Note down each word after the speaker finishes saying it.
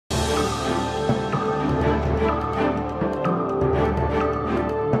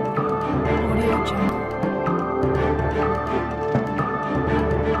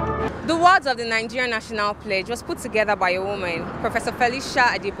words of the Nigerian National Pledge was put together by a woman, Professor Felicia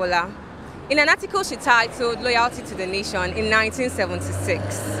Adibola, in an article she titled Loyalty to the Nation in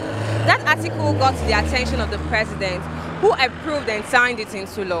 1976. That article got to the attention of the president, who approved and signed it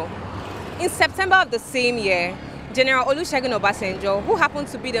into law. In September of the same year, General Olusegun Obasanjo, who happened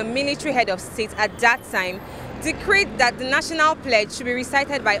to be the military head of state at that time, decreed that the National Pledge should be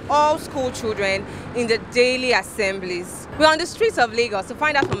recited by all school children in the daily assemblies. We're on the streets of Lagos to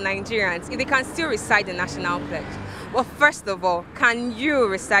find out from Nigerians if they can still recite the National Pledge. Well, first of all, can you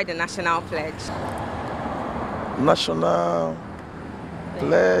recite the National Pledge? National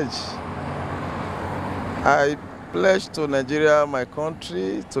Pledge. I pledge to Nigeria, my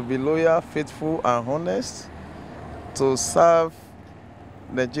country, to be loyal, faithful, and honest, to serve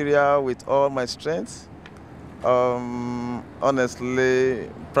Nigeria with all my strength. Honestly,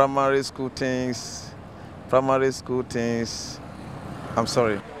 primary school things, I'm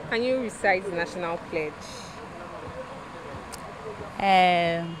sorry. Can you recite the National Pledge?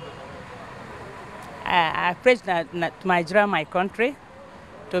 I pledge to Nigeria, my country,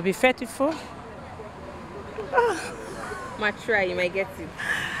 to be faithful. Try, you might get it.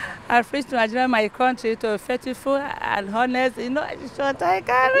 I pledge to Nigeria, my country, to be faithful and honest. You know, it's short, I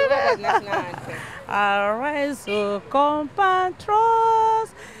can't remember. Arise, so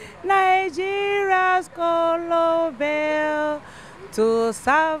compatriots, Nigeria's color bell, to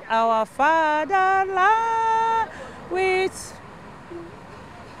serve our fatherland with.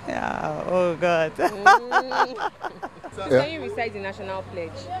 Yeah, oh God. Can you recite the National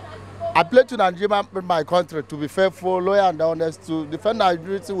Pledge? I pledge to Nigeria, my country, to be faithful, loyal, and honest, to defend our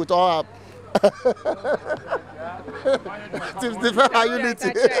unity with all our. To defend our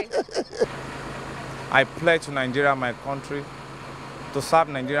unity. I pledge to Nigeria, my country, to serve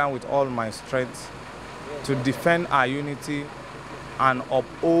Nigeria with all my strength, to defend our unity, and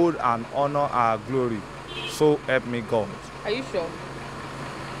uphold and honor our glory. So help me God. Are you sure?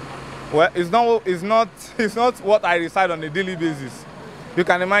 Well, it's not what I recite on a daily basis. You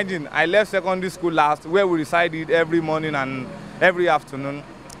can imagine, I left secondary school last, where we recited every morning and every afternoon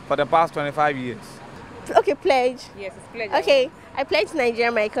for the past 25 years. Okay, pledge. Yes, it's pledge. Okay, I pledge to Nigeria,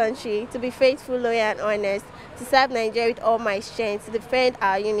 my country, to be faithful, loyal, and honest, to serve Nigeria with all my strength, to defend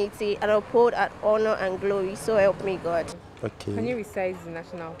our unity, and uphold our honor and glory. So help me God. Okay. Can you recite the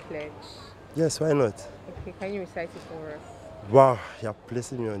National Pledge? Yes, why not? Okay, can you recite it for us? Wow, you're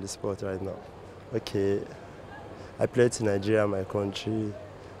placing me on the spot right now. Okay. I pledge to Nigeria, my country,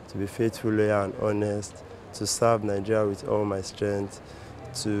 to be faithful, loyal, and honest, to serve Nigeria with all my strength,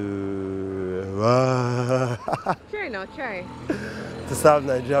 to... Try now, try. To serve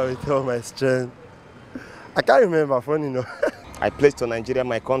Nigeria with all my strength. I can't remember, funny enough. I pledge to Nigeria,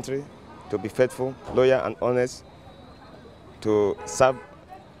 my country, to be faithful, loyal, and honest, to serve...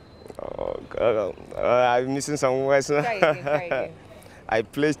 Oh, God, I'm missing some words. Try again. I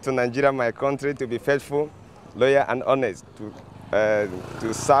pledge to Nigeria, my country, to be faithful, loyal, and honest, to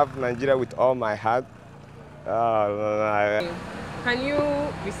serve Nigeria with all my heart. Can you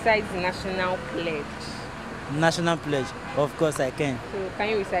recite the National Pledge? National Pledge? Of course I can. So can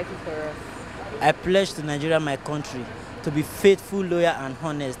you recite it for us? I pledge to Nigeria, my country, to be faithful, loyal, and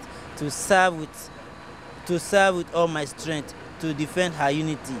honest, to serve with all my strength, to defend her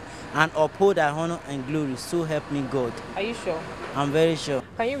unity, and uphold her honor and glory. So help me God. Are you sure? I'm very sure.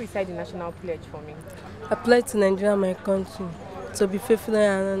 Can you recite the National Pledge for me? I pledge to Nigeria, my country, to be faithful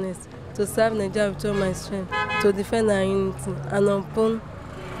and honest, to serve Nigeria with all my strength, to defend our unity, and uphold.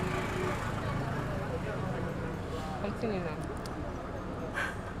 Continue now.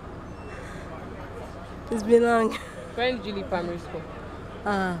 It's been long. When did you leave primary school?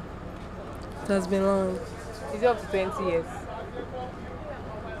 It has been long. Is it up to 20 years?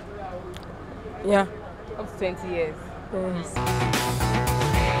 Yeah. Up to 20 years? Yes.